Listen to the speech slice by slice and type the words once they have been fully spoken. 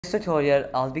In this tutorial,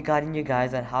 I'll be guiding you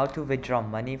guys on how to withdraw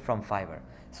money from Fiverr.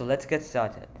 So let's get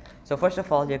started. So first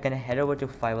of all, you're gonna head over to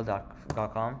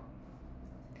fiverr.com,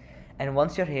 and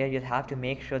once you're here, you'll have to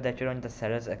make sure that you're on the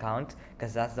seller's account,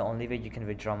 because that's the only way you can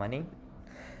withdraw money.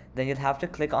 Then you'll have to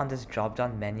click on this drop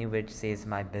down menu which says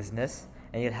my business,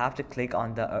 and you'll have to click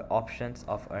on the options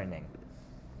of earning.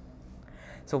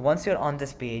 So once you're on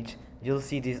this page, you'll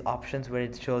see these options where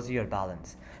it shows you your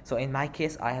balance. So in my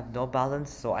case, I have no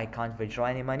balance, so I can't withdraw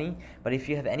any money. But if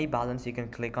you have any balance, you can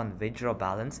click on withdraw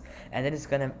balance, and then it's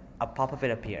gonna a pop-up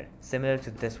will appear similar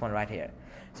to this one right here.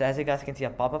 So as you guys can see, a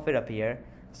pop-up will appear.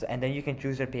 So, and then you can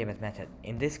choose your payment method.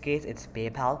 In this case, it's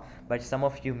PayPal, but some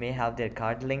of you may have their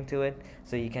card linked to it,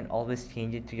 so you can always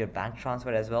change it to your bank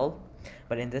transfer as well.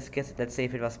 But in this case, let's say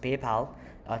if it was PayPal,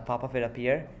 a pop-up will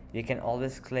appear. You can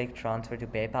always click transfer to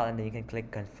PayPal, and then you can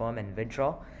click confirm and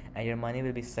withdraw, and your money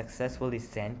will be successfully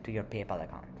sent to your PayPal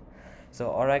account. So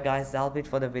alright guys, that'll be it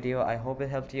for the video. I hope it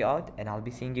helped you out, and I'll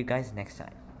be seeing you guys next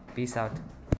time. Peace out.